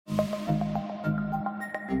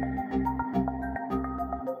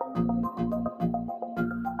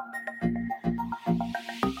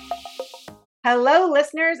Hello,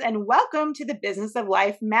 listeners, and welcome to the Business of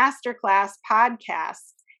Life Masterclass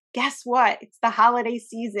podcast. Guess what? It's the holiday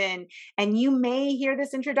season, and you may hear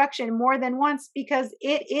this introduction more than once because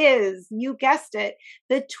it is, you guessed it,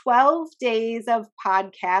 the 12 days of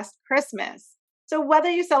podcast Christmas. So,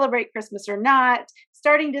 whether you celebrate Christmas or not,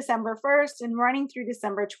 starting December 1st and running through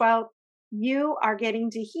December 12th, you are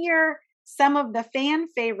getting to hear some of the fan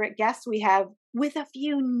favorite guests we have with a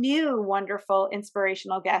few new wonderful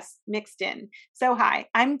inspirational guests mixed in. So hi,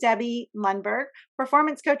 I'm Debbie Lundberg,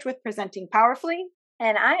 performance coach with Presenting Powerfully.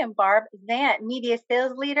 And I am Barb Zant, media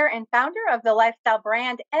sales leader and founder of the lifestyle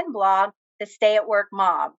brand and blog, The Stay at Work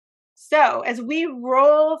Mob. So as we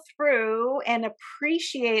roll through and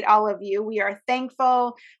appreciate all of you, we are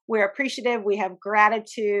thankful, we're appreciative, we have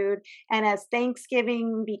gratitude. And as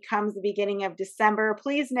Thanksgiving becomes the beginning of December,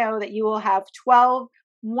 please know that you will have 12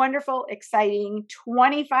 wonderful, exciting,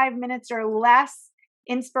 25 minutes or less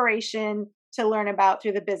inspiration to learn about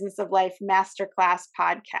through the Business of Life Masterclass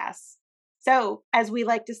podcast. So as we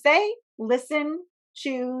like to say, listen,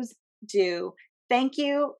 choose, do. Thank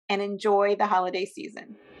you and enjoy the holiday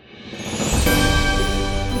season.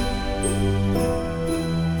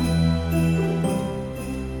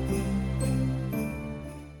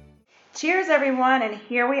 Cheers, everyone, and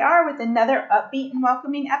here we are with another upbeat and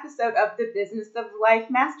welcoming episode of the Business of Life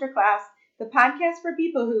Masterclass, the podcast for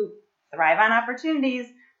people who thrive on opportunities,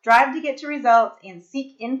 drive to get to results, and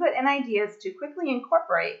seek input and ideas to quickly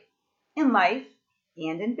incorporate in life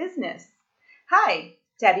and in business. Hi,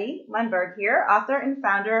 Debbie Lundberg here, author and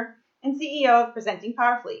founder and CEO of Presenting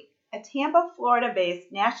Powerfully, a Tampa,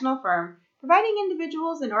 Florida-based national firm providing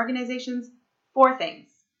individuals and organizations four things: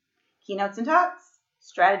 keynotes and talks,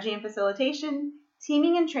 strategy and facilitation,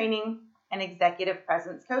 teaming and training, and executive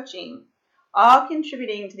presence coaching, all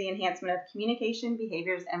contributing to the enhancement of communication,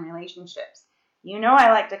 behaviors, and relationships. You know I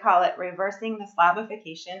like to call it reversing the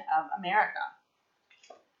Slavification of America.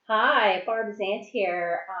 Hi, Barb Zant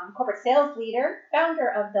here, corporate sales leader, founder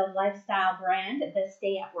of the lifestyle brand, The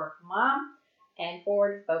Stay at Work Mom, and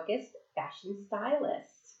forward-focused fashion stylist.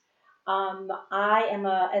 I am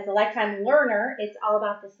as a lifetime learner, it's all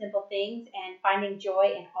about the simple things and finding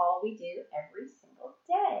joy in all we do every single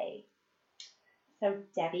day. So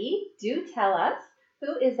Debbie, do tell us,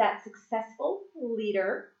 who is that successful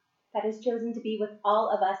leader that has chosen to be with all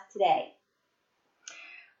of us today?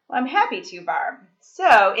 Well, I'm happy to, Barb.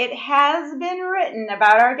 So it has been written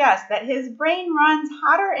about our guest that his brain runs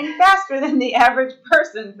hotter and faster than the average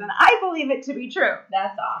person's, and I believe it to be true.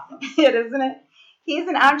 That's awesome. It, isn't it? He's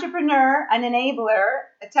an entrepreneur, an enabler,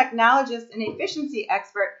 a technologist, an efficiency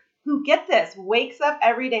expert who, get this, wakes up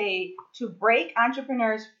every day to break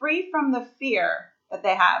entrepreneurs free from the fear that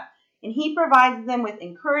they have. And he provides them with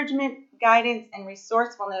encouragement, guidance, and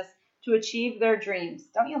resourcefulness to achieve their dreams.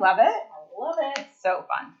 Don't you love it? I love it. It's so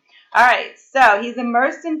fun. All right, so he's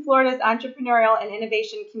immersed in Florida's entrepreneurial and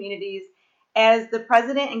innovation communities as the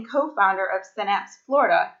president and co-founder of Synapse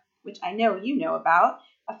Florida, which I know you know about,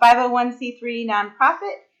 a 501c3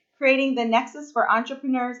 nonprofit creating the nexus for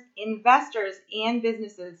entrepreneurs, investors, and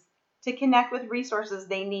businesses to connect with resources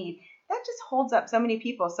they need. That just holds up so many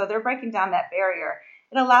people, so they're breaking down that barrier.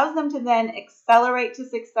 It allows them to then accelerate to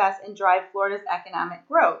success and drive Florida's economic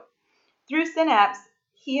growth. Through Synapse,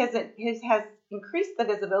 he has increased the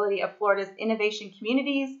visibility of Florida's innovation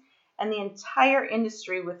communities and the entire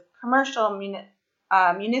industry with commercial,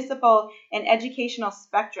 municipal, and educational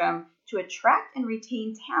spectrum to attract and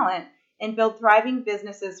retain talent and build thriving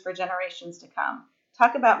businesses for generations to come.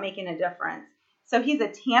 Talk about making a difference. So he's a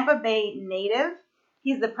Tampa Bay native.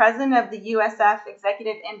 He's the president of the USF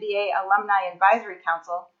Executive MBA Alumni Advisory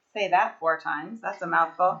Council. Say that 4 times. That's a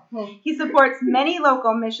mouthful. He supports many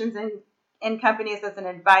local missions and companies as an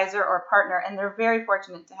advisor or partner, and they're very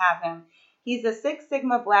fortunate to have him. He's a Six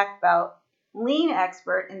Sigma black belt, lean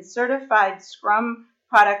expert, and certified Scrum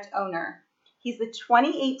product owner. He's the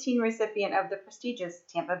 2018 recipient of the prestigious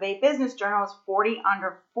Tampa Bay Business Journal's 40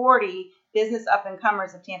 Under 40 Business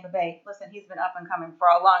Up-and-Comers of Tampa Bay. Listen, he's been up and coming for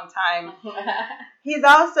a long time. He's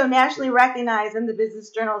also nationally recognized in the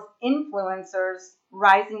Business Journal's Influencers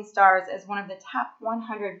Rising Stars as one of the top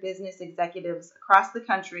 100 business executives across the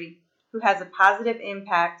country who has a positive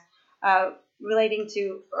impact relating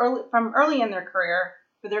to from early in their career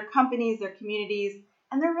for their companies, their communities,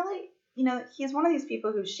 and they're really, he's one of these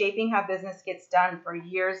people who's shaping how business gets done for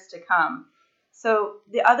years to come. So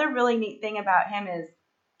the other really neat thing about him is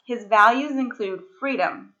his values include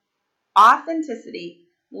freedom, authenticity,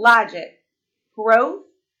 logic, growth,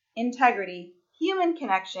 integrity, human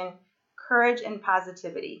connection, courage, and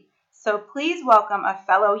positivity. So please welcome a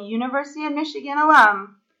fellow University of Michigan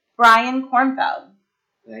alum, Brian Kornfield.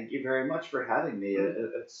 Thank you very much for having me.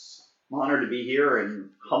 It's an honor to be here and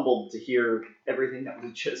humbled to hear everything that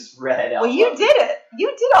we just read out Well, you loud. did it. You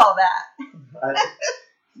did all that.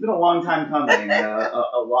 It's been a long time coming.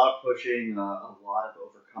 A lot of pushing, a lot of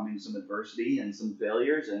overcoming some adversity and some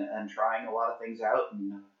failures, and trying a lot of things out.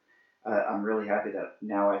 And I'm really happy that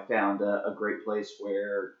now I found a great place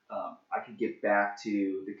where I could give back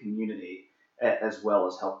to the community as well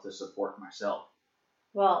as help to support myself.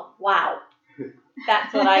 Well, wow.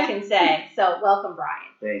 That's what I can say. So welcome,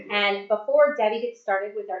 Brian. Thank you. And before Debbie gets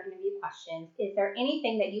started with our interview questions, is there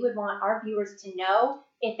anything that you would want our viewers to know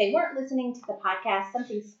if they weren't listening to the podcast,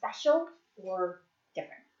 something special or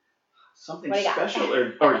different? Something What do you got? special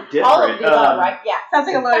or different? All of the above, right? Yeah. Sounds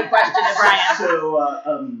like a loaded question to Brian. So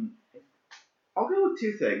I'll go with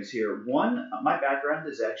two things here. One, my background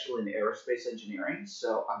is actually in aerospace engineering,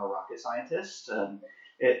 so I'm a rocket scientist.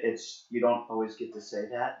 It's you don't always get to say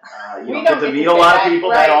that. You don't get to meet a lot of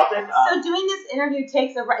people that often. So doing this interview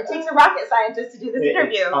takes a rocket scientist to do this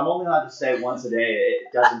interview. I'm only allowed to say once a day.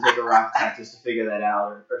 It doesn't take a rocket scientist to figure that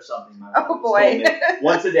out or something. Oh boy!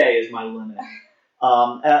 Once a day is my limit.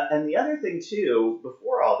 And the other thing too,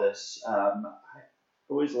 before all this, I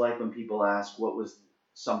always like when people ask what was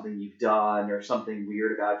something you've done or something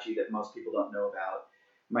weird about you that most people don't know about.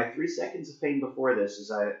 My 3 seconds of fame before this is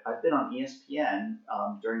I've been on ESPN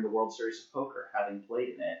during the World Series of Poker, having played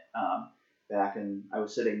in it back, and I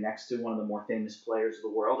was sitting next to one of the more famous players of the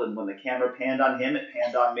world, and when the camera panned on him, it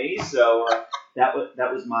panned on me. So that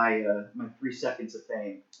was my 3 seconds of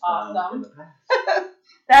fame. Awesome. In the past.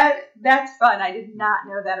 That's fun. I did not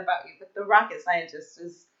know that about you, but the rocket scientist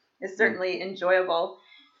is certainly enjoyable.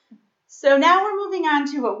 So now we're moving on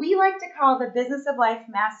to what we like to call the Business of Life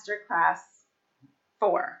Masterclass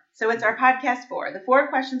 4. So it's our podcast 4. The 4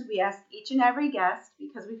 questions we ask each and every guest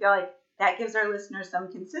because we feel like that gives our listeners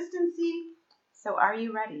some consistency. So are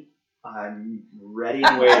you ready? I'm ready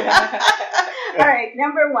and waiting. All right,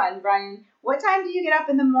 number 1, Brian. What time do you get up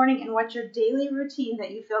in the morning and what's your daily routine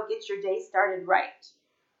that you feel gets your day started right?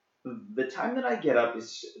 The time that I get up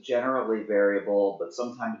is generally variable, but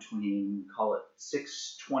sometime between, call it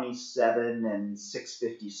 6:27 and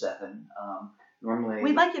 6:57. Normally,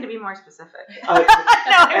 we'd like you to be more specific. No, I'm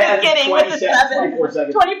just kidding. With the 7.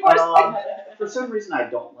 24/7. 24/7. For some reason, I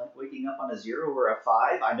don't like waking up on a 0 or a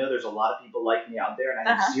 5. I know there's a lot of people like me out there, and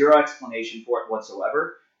I have zero explanation for it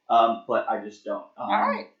whatsoever. But I just don't. All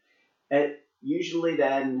right. Usually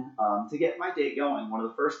then, to get my day going, one of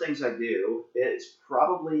the first things I do is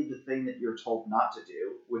probably the thing that you're told not to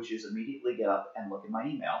do, which is immediately get up and look at my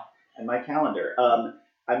email and my calendar.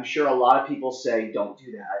 I'm sure a lot of people say don't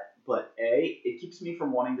do that, but it keeps me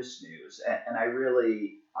from wanting to snooze, and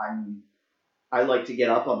I like to get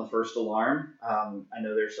up on the first alarm. I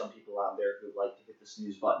know there's some people out there who like to hit the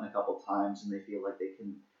snooze button a couple times, and they feel like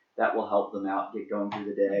that will help them out, get going through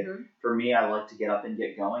the day. Mm-hmm. For me, I like to get up and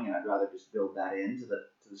get going, and I'd rather just build that into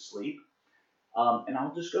the sleep. And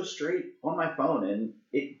I'll just go straight on my phone, and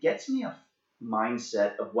it gets me a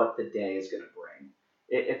mindset of what the day is going to bring.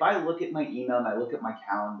 If I look at my email and I look at my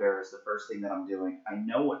calendar as the first thing that I'm doing, I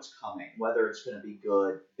know what's coming, whether it's going to be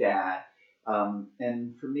good, bad.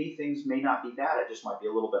 And for me, things may not be bad. It just might be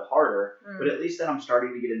a little bit harder. But at least then I'm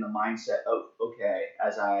starting to get in the mindset of, okay,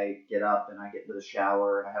 as I get up and I get into the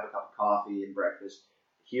shower and I have a cup of coffee and breakfast,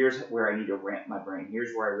 here's where I need to ramp my brain.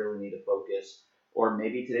 Here's where I really need to focus. Or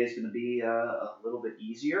maybe today's going to be a little bit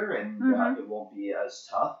easier and it won't be as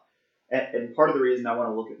tough. And part of the reason I want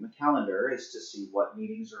to look at my calendar is to see what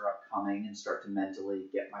meetings are upcoming and start to mentally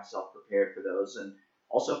get myself prepared for those, and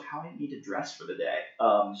also how I need to dress for the day.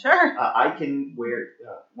 Sure. I can wear,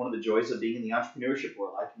 one of the joys of being in the entrepreneurship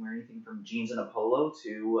world, I can wear anything from jeans and a polo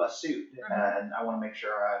to a suit. And I want to make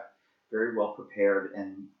sure I'm very well prepared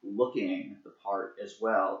and looking the part as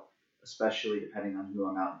well, especially depending on who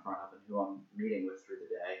I'm out in front of and who I'm meeting with through the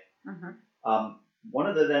day. One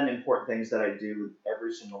of the then important things that I do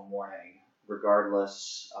every single morning,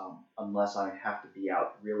 regardless, unless I have to be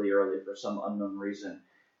out really early for some unknown reason,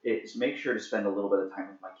 is make sure to spend a little bit of time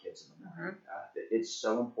with my kids in the morning. It's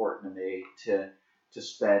so important to me to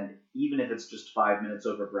spend, even if it's just 5 minutes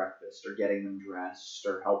over breakfast or getting them dressed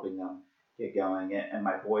or helping them get going. And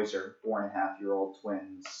my boys are 4.5-year-old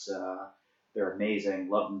twins. They're amazing,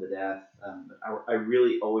 love them to death. I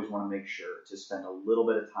really always want to make sure to spend a little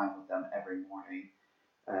bit of time with them every morning,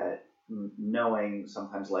 knowing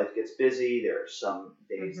sometimes life gets busy. There are some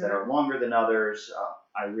days that are longer than others.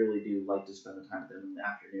 I really do like to spend the time with them in the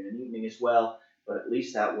afternoon and evening as well, but at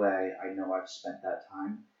least that way I know I've spent that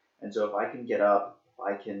time. And so if I can get up, if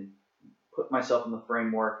I can put myself in the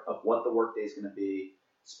framework of what the workday is going to be,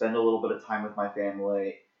 spend a little bit of time with my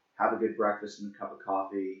family, have a good breakfast and a cup of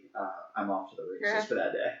coffee. I'm off to the races for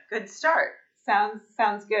that day. Good start.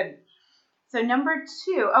 Sounds good. So number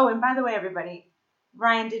 2. Oh, and by the way, everybody,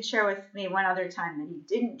 Ryan did share with me one other time that he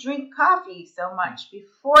didn't drink coffee so much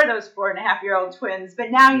before those 4.5-year-old twins,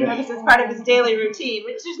 but now this is part of his daily routine,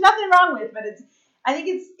 which there's nothing wrong with, but I think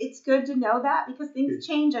it's good to know that because things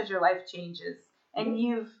change as your life changes, and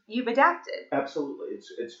you've adapted. Absolutely,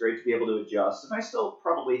 it's great to be able to adjust. And I still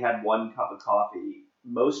probably had 1 cup of coffee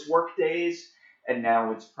most work days, and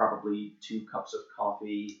now it's probably 2 cups of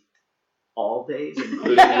coffee all days,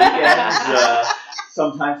 including weekends.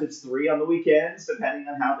 Sometimes it's 3 on the weekends, depending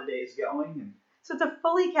on how the day is going. So it's a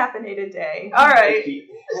fully caffeinated day. All right. Hey,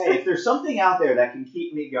 if there's something out there that can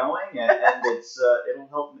keep me going and it'll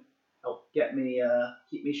help get me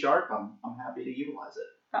keep me sharp, I'm happy to utilize it.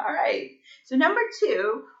 All right. So number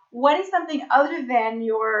 2, what is something other than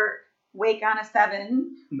your wake on a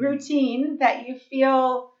 7 routine that you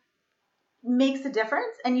feel makes a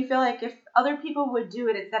difference, and you feel like if other people would do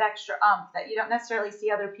it, it's that extra that you don't necessarily see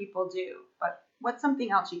other people do? But what's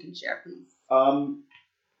something else you can share, please?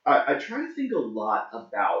 I try to think a lot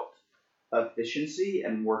about efficiency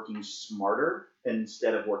and working smarter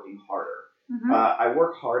instead of working harder. Mm-hmm. I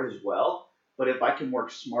work hard as well, but if I can work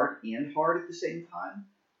smart and hard at the same time,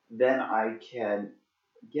 then I can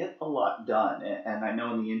get a lot done. And I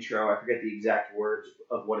know in the intro, I forget the exact words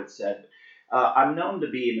of what it said. I'm known to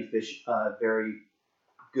be very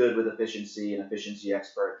good with efficiency, an efficiency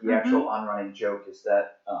expert. The actual on-running joke is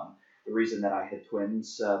that the reason that I had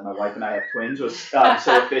twins, my wife and I have twins, was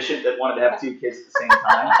so efficient that wanted to have 2 kids at the same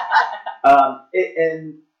time.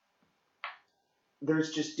 And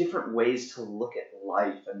there's just different ways to look at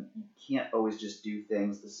life, and you can't always just do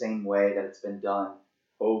things the same way that it's been done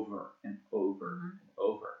over and over and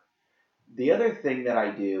over. The other thing that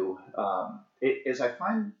I do is I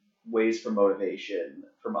find ways for motivation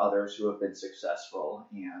from others who have been successful.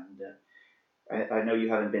 And I know you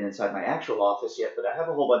haven't been inside my actual office yet, but I have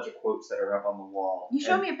a whole bunch of quotes that are up on the wall. You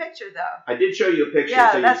showed me a picture, though. I did show you a picture,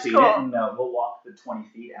 yeah, so you've seen cool. it, and we'll walk the 20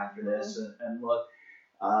 feet after this and look.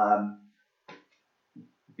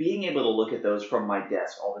 Being able to look at those from my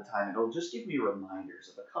desk all the time, it'll just give me reminders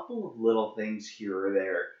of a couple of little things here or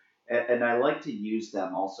there. And I like to use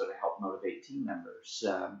them also to help motivate team members.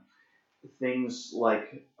 Things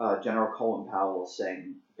like General Colin Powell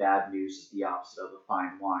saying, "Bad news is the opposite of a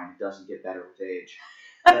fine wine. It doesn't get better with age."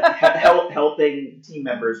 Helping team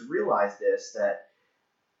members realize this, that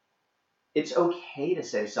it's okay to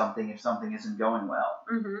say something if something isn't going well.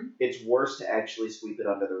 Mm-hmm. It's worse to actually sweep it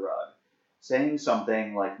under the rug. Saying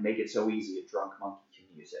something like, "Make it so easy, a drunk monkey can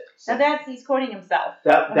use it." So now he's quoting himself.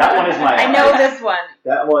 That one is my I know this one.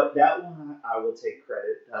 That one I will take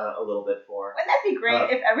credit a little bit for. Wouldn't that be great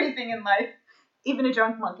if everything in life, even a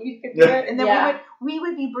drunk monkey, could do it, and then we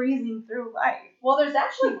would be breezing through life. Well, there's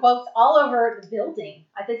actually quotes all over the building.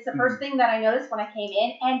 I think it's the first thing that I noticed when I came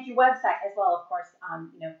in, and your website as well, of course.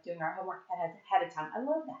 Doing our homework ahead of time. I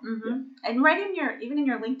love that. Mm-hmm. Yeah. And right even in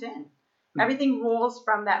your LinkedIn, everything rolls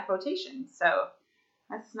from that quotation. So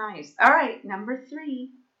that's nice. All right, number 3.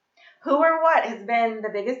 Who or what has been the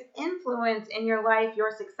biggest influence in your life,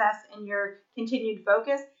 your success, and your continued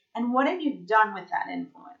focus? And what have you done with that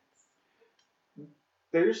influence?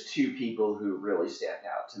 There's 2 people who really stand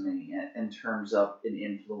out to me in terms of an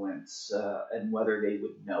influence and whether they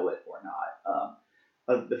would know it or not.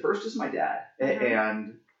 The first is my dad,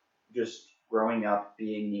 and just growing up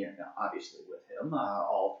being obviously with him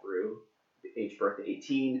all through age birth to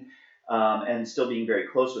 18, and still being very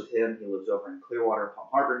close with him. He lives over in Clearwater, Palm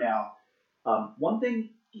Harbor now. One thing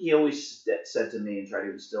he always said to me and tried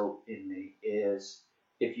to instill in me is,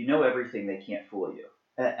 if you know everything, they can't fool you.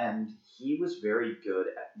 And he was very good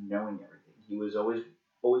at knowing everything. He was always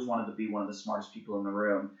wanted to be one of the smartest people in the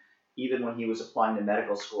room. Even when he was applying to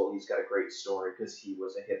medical school, he's got a great story because he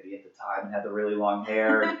was a hippie at the time and had the really long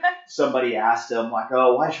hair. And somebody asked him, like,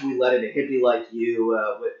 "Oh, why should we let in a hippie like you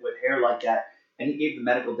with hair like that?" And he gave the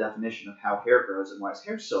medical definition of how hair grows and why his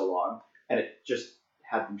hair's so long, and it just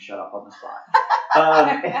had them shut up on the spot.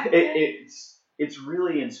 It's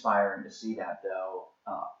really inspiring to see that, though,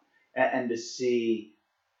 and to see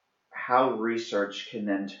how research can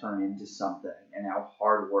then turn into something, and how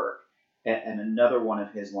hard work. And another one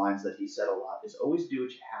of his lines that he said a lot is, "Always do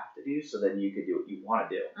what you have to do, so then you can do what you want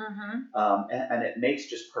to do." Mm-hmm. And it makes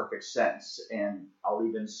just perfect sense. And I'll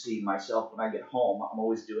even see myself when I get home, I'm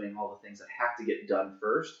always doing all the things that have to get done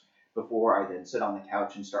first before I then sit on the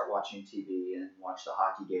couch and start watching TV and watch the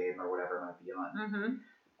hockey game or whatever might be on.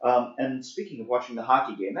 Mm-hmm. And speaking of watching the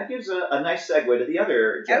hockey game, that gives a nice segue to the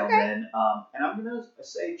other gentleman. And I'm going to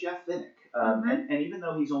say Jeff Vinnick. And even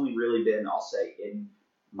though he's only really been, I'll say, in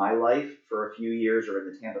my life for a few years, or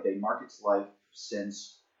in the Tampa Bay market's life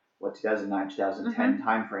since 2009, 2010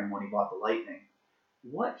 timeframe when he bought the Lightning.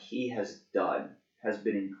 What he has done has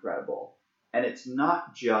been incredible. And it's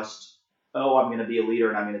not just, oh, I'm going to be a leader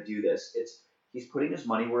and I'm going to do this. He's putting his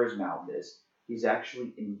money where his mouth is. He's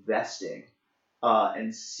actually investing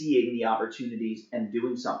and seeing the opportunities and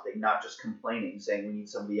doing something, not just complaining, saying we need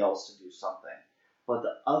somebody else to do something. But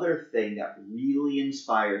the other thing that really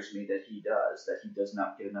inspires me that he does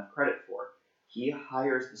not get enough credit for, he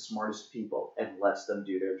hires the smartest people and lets them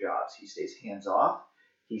do their jobs. He stays hands off.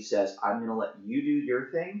 He says, I'm going to let you do your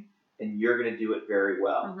thing, and you're going to do it very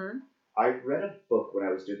well. Mm-hmm. I read a book when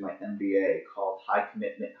I was doing my MBA called High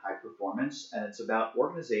Commitment, High Performance, and it's about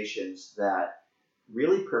organizations that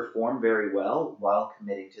really perform very well while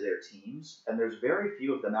committing to their teams. And there's very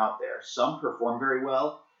few of them out there. Some perform very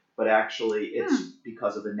well, but actually it's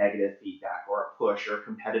because of the negative feedback or a push or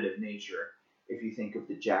competitive nature. If you think of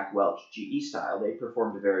the Jack Welch GE style, they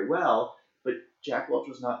performed very well, but Jack Welch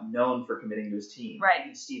was not known for committing to his team. Right.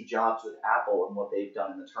 Even Steve Jobs with Apple and what they've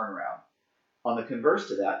done in the turnaround. On the converse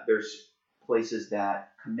to that, there's places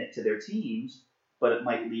that commit to their teams, but it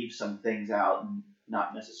might leave some things out and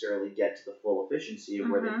not necessarily get to the full efficiency of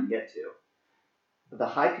where they can get to. But the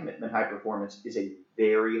high commitment, high performance is a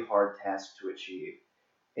very hard task to achieve.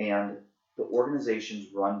 And the organizations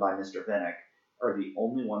run by Mr. Vinnick are the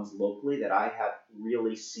only ones locally that I have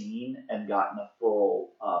really seen and gotten a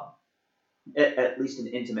full, at least an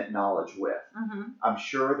intimate knowledge with. Mm-hmm. I'm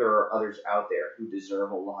sure there are others out there who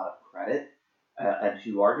deserve a lot of credit and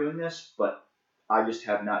who are doing this, but I just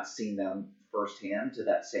have not seen them firsthand to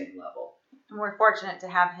that same level. And we're fortunate to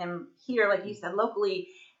have him here, like you said, locally,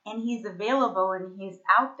 and he's available and he's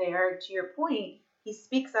out there. To your point, he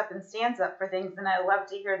speaks up and stands up for things, and I love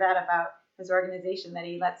to hear that about his organization, that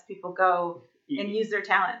he lets people go and use their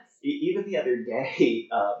talents. Even the other day, he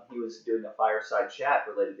was doing a fireside chat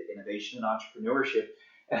related to innovation and entrepreneurship,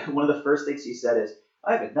 and one of the first things he said is,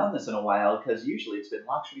 I haven't done this in a while because usually it's been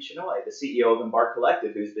Lakshmi Shenoy, the CEO of Embark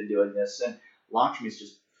Collective, who's been doing this, and Lakshmi's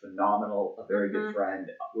just phenomenal, a very good friend.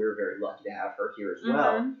 We're very lucky to have her here as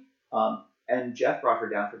well. And Jeff brought her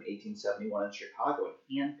down from 1871 in Chicago and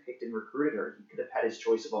handpicked and recruited her. He could have had his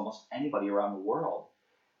choice of almost anybody around the world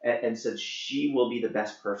and said, she will be the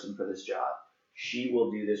best person for this job. She will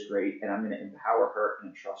do this great, and I'm going to empower her and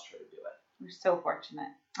entrust her to do it. We're so fortunate.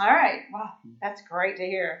 All right. Wow, that's great to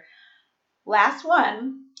hear. Last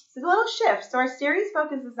one. It's a little shift. So our series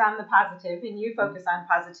focuses on the positive, and you focus on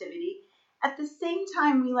positivity. At the same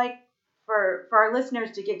time, we like for our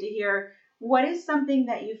listeners to get to hear, what is something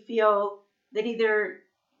that you feel that either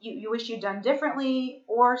you wish you'd done differently,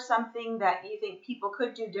 or something that you think people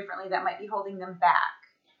could do differently that might be holding them back?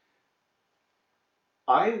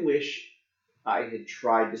 I wish I had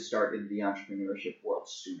tried to start into the entrepreneurship world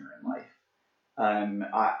sooner in life.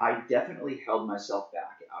 I definitely held myself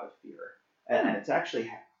back out of fear. And it's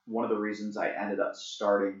actually one of the reasons I ended up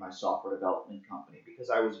starting my software development company, because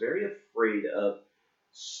I was very afraid of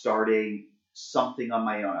starting something on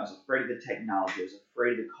my own. I was afraid of the technology. I was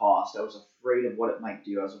afraid of the cost. I was afraid of what it might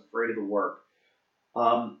do. I was afraid of the work.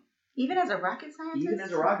 Even as a rocket scientist? Even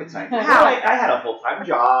as a rocket scientist. Well, I had a full-time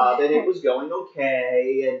job, and it was going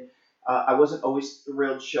okay, and I wasn't always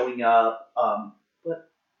thrilled showing up, but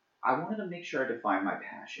I wanted to make sure I defined my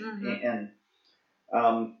passion.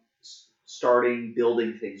 And starting,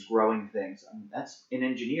 building things, growing things. That's an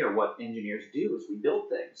engineer. What engineers do is we build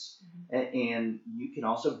things. And you can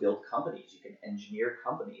also build companies. You can engineer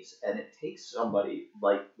companies. And it takes somebody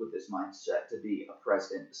like with this mindset to be a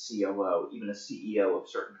president, a COO, even a CEO of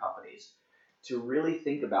certain companies, to really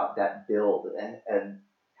think about that build and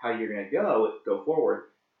how you're going to go forward.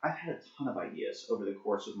 I've had a ton of ideas over the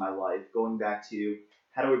course of my life, going back to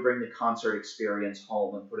how do we bring the concert experience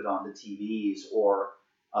home and put it on the TVs, or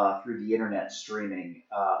through the internet streaming.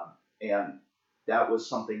 And that was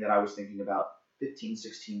something that I was thinking about 15,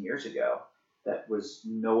 16 years ago that was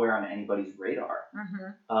nowhere on anybody's radar.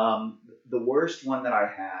 The worst one that I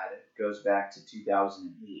had goes back to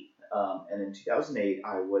 2008. And in 2008,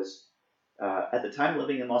 I was, at the time,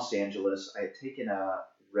 living in Los Angeles. I had taken a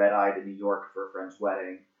red eye to New York for a friend's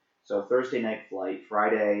wedding. So Thursday night flight,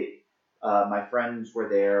 Friday, my friends were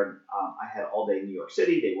there. I had all day in New York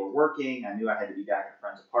City. They were working. I knew I had to be back at a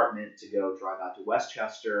friend's apartment to go drive out to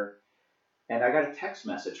Westchester. And I got a text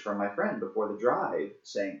message from my friend before the drive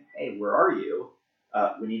saying, hey, where are you?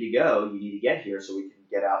 We need to go. You need to get here so we can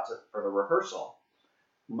get out for the rehearsal.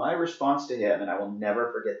 My response to him, and I will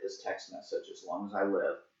never forget this text message as long as I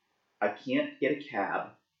live, I can't get a cab.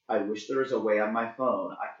 I wish there was a way on my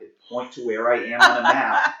phone I could point to where I am on a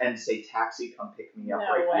map and say, taxi, come pick me up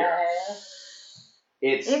here.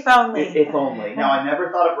 If only. If only. Now, I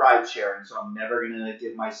never thought of ride sharing, so I'm never going to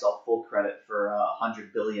give myself full credit for a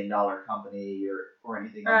 $100 billion company or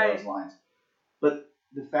anything on those lines. But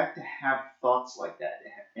the fact to have thoughts like that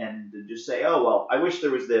and to just say, oh, well, I wish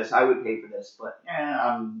there was this, I would pay for this, but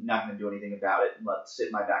I'm not going to do anything about it and let it sit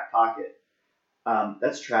in my back pocket.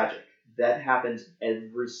 That's tragic. That happens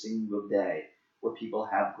every single day where people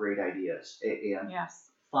have great ideas. And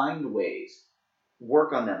find ways.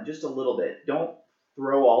 Work on them just a little bit. Don't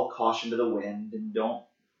throw all caution to the wind and don't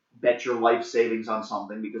bet your life savings on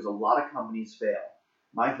something because a lot of companies fail.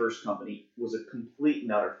 My first company was a complete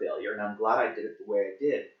and utter failure, and I'm glad I did it the way I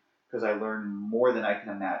did because I learned more than I can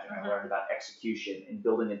imagine. I learned about execution and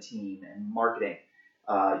building a team and marketing,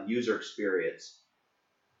 user experience.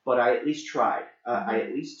 But I at least tried. I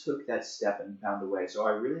at least took that step and found a way. So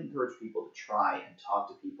I really encourage people to try and talk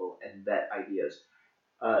to people and vet ideas.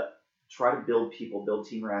 Try to build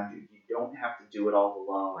team around you. You don't have to do it all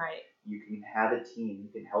alone. Right. You can have a team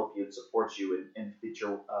who can help you and support you and fit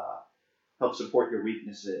your help support your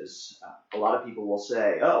weaknesses. A lot of people will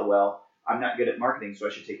say, oh, well, I'm not good at marketing, so I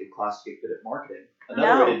should take a class to get good at marketing.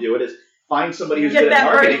 Another way to do it is find somebody who's good at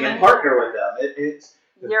marketing and partner with them.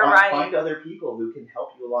 Find other people who can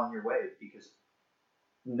help you along your way because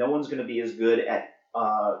no one's going to be as good at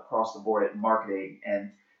across the board at marketing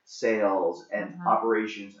and sales and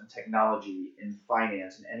operations and technology and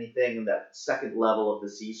finance and anything in that second level of the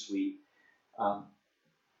C-suite.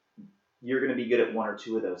 You're going to be good at one or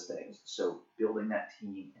two of those things. So building that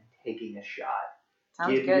team and taking a shot.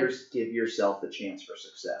 Sounds good. Give yourself the chance for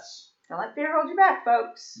success. Don't let fear hold you back,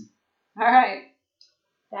 folks. All right.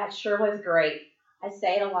 That sure was great. I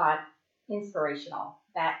say it a lot. Inspirational.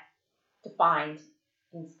 That defined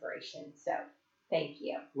inspiration. So thank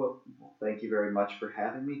you. Well, thank you very much for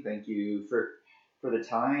having me. Thank you for the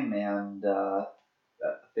time, and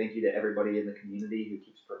thank you to everybody in the community who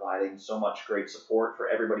keeps providing so much great support for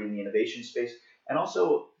everybody in the innovation space. And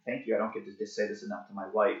also, thank you. I don't get to say this enough to my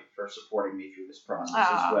wife for supporting me through this process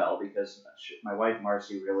as well, because my wife,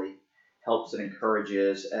 Marcy, really helps and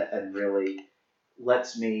encourages and really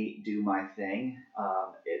lets me do my thing.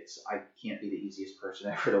 I can't be the easiest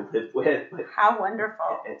person ever to live with. But how wonderful.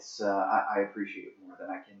 I appreciate it more than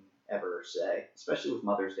I can ever say, especially with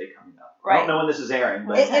Mother's Day coming up. Right. I don't know when this is airing,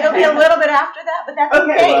 but it'll be a little bit after that, but that's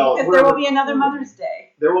okay because there will be another Mother's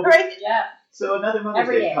Day. There will be. Right? Yeah. So another Mother's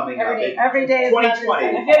Day coming up. Every day is 2020.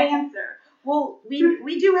 Mother's Day. Good answer. Well,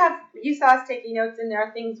 we do have, you saw us taking notes, and there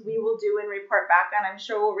are things we will do and report back on. I'm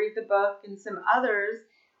sure we'll read the book and some others.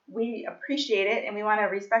 We appreciate it, and we want to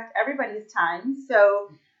respect everybody's time. So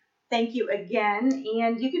thank you again.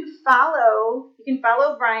 And you can follow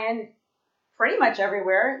Brian pretty much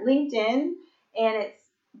everywhere. LinkedIn, and it's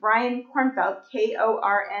Brian Kornfield, Kornfeld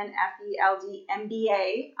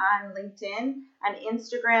MBA on LinkedIn, on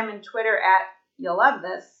Instagram and Twitter at, you'll love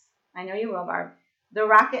this, I know you will, Barb, The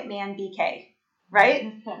Rocket Man BK,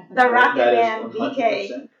 right? The Rocket Man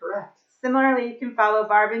BK. Correct. Similarly, you can follow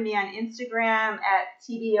Barb and me on Instagram at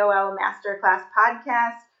TBOL Masterclass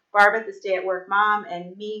Podcast, Barb at the Stay at Work Mom,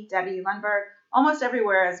 and me, Debbie Lundberg, almost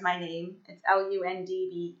everywhere is my name. It's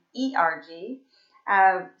LUNDBERG.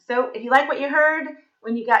 So if you like what you heard,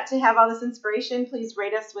 when you got to have all this inspiration, please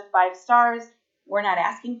rate us with 5 stars. We're not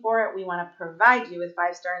asking for it. We want to provide you with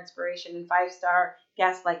 5-star inspiration and 5-star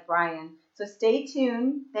guests like Brian. So stay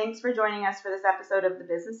tuned. Thanks for joining us for this episode of The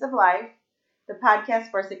Business of Life, the podcast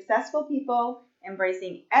for successful people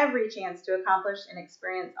embracing every chance to accomplish and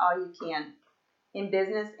experience all you can in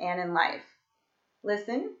business and in life.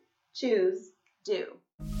 Listen, choose, do.